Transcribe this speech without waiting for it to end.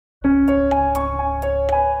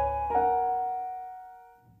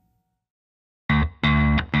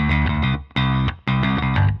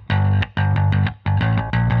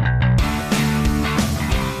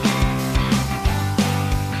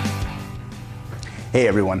Hey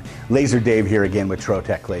everyone, Laser Dave here again with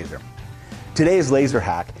Trotec Laser. Today's laser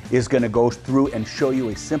hack is going to go through and show you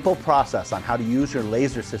a simple process on how to use your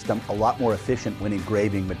laser system a lot more efficient when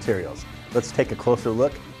engraving materials. Let's take a closer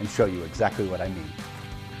look and show you exactly what I mean.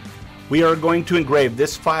 We are going to engrave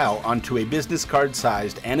this file onto a business card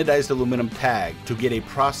sized anodized aluminum tag to get a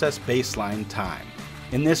process baseline time.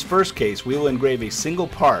 In this first case, we will engrave a single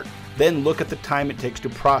part, then look at the time it takes to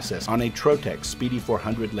process on a Trotec Speedy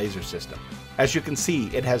 400 laser system. As you can see,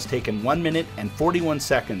 it has taken 1 minute and 41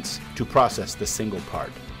 seconds to process the single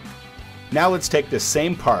part. Now let's take this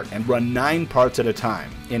same part and run 9 parts at a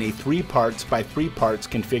time in a 3 parts by 3 parts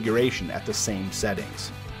configuration at the same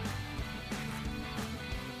settings.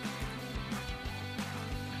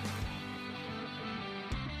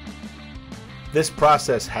 This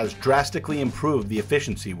process has drastically improved the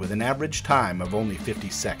efficiency with an average time of only 50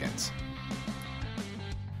 seconds.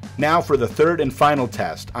 Now for the third and final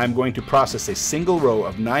test, I'm going to process a single row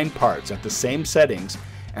of 9 parts at the same settings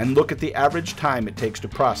and look at the average time it takes to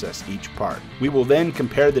process each part. We will then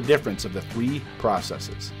compare the difference of the 3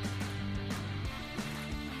 processes.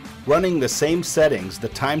 Running the same settings, the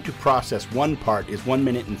time to process one part is 1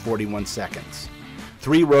 minute and 41 seconds.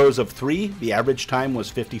 3 rows of 3, the average time was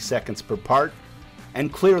 50 seconds per part.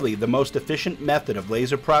 And clearly, the most efficient method of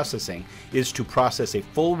laser processing is to process a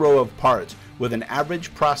full row of parts with an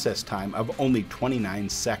average process time of only 29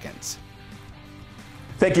 seconds.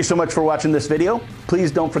 Thank you so much for watching this video.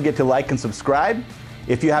 Please don't forget to like and subscribe.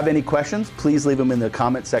 If you have any questions, please leave them in the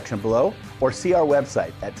comment section below or see our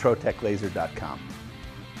website at troteclaser.com.